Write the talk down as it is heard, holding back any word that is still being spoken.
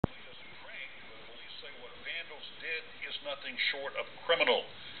nothing short of criminal.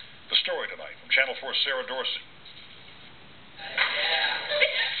 The story tonight from Channel 4's Sarah Dorsey.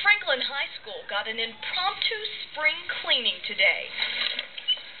 Franklin High School got an impromptu spring cleaning today.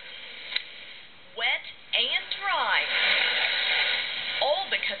 Wet and dry. All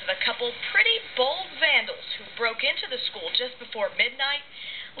because of a couple pretty bold vandals who broke into the school just before midnight,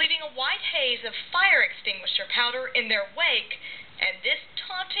 leaving a white haze of fire extinguisher powder in their wake and this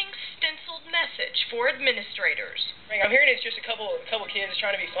taunting stenciled message for administrators. I'm hearing it's just a couple kids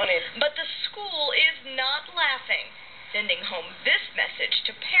trying to be funny. But the school is not laughing, sending home this message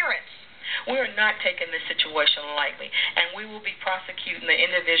to parents. We are not taking this situation lightly, and we will be prosecuting the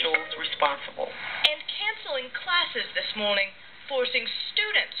individuals responsible. And canceling classes this morning, forcing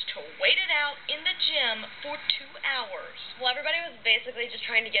students to wait it out in the gym for 2 hours. Well, everybody was basically just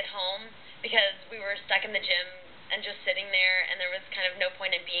trying to get home because we were stuck in the gym and just sitting there, and there was kind of no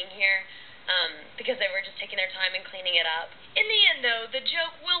point in being here because they were just taking their time and cleaning it up. In the end, though, the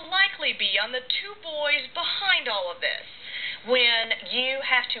joke will likely be on the two boys behind all of this. When you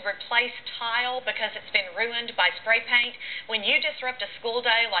have to replace tile because it's been ruined by spray paint, when you disrupt a school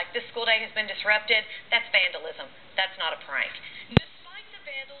day like this school day has been disrupted, that's vandalism. That's not a prank. Despite the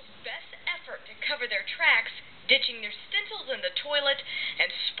vandals' best effort to cover their tracks, ditching their stencils in the toilet, and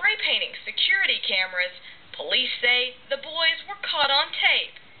spray painting security cameras, police say the boys were caught on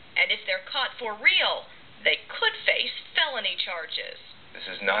tape. And if they're caught for real, they could face felony charges. This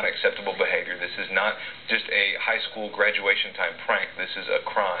is not acceptable behavior. This is not just a high school graduation time prank. This is a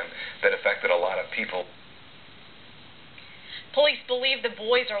crime that affected a lot of people. Police believe the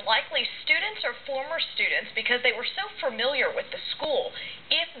boys are likely students or former students because they were so familiar with the school.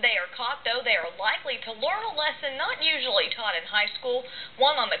 If they are caught, though, they are likely to learn a lesson not usually taught in high school,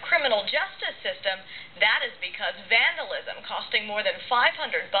 one on the criminal justice system. That is because vandalism costing more than $500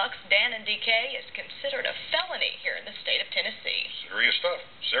 Dan and DK is considered a felony here in the state of Tennessee. Serious stuff.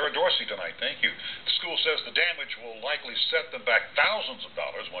 Sarah Dorsey tonight, thank you. The school says the damage will likely set them back thousands of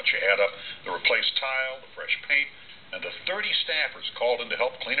dollars once you add up the replaced tile, the fresh paint, and the 30 staffers called in to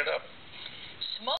help clean it up.